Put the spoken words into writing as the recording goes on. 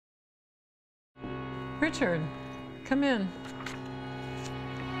Richard, come in.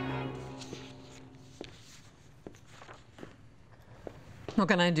 What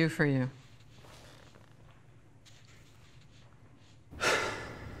can I do for you?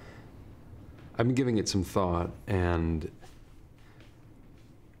 I've been giving it some thought, and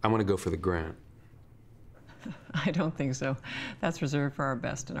I want to go for the grant. I don't think so. That's reserved for our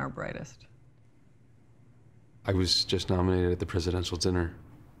best and our brightest. I was just nominated at the presidential dinner.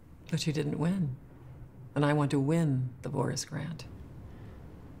 But you didn't win. And I want to win the Boris grant.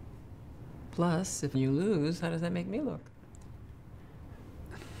 Plus, if you lose, how does that make me look?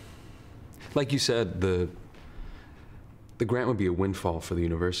 Like you said, the grant would be a windfall for the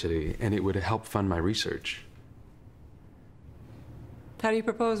university, and it would help fund my research. How do you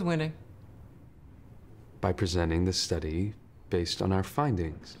propose winning? By presenting the study based on our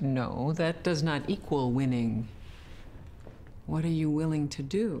findings. No, that does not equal winning. What are you willing to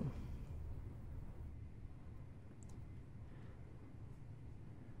do?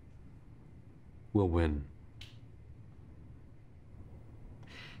 We'll win.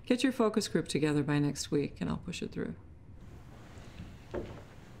 Get your focus group together by next week, and I'll push it through.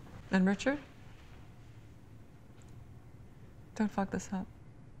 And Richard? Don't fuck this up.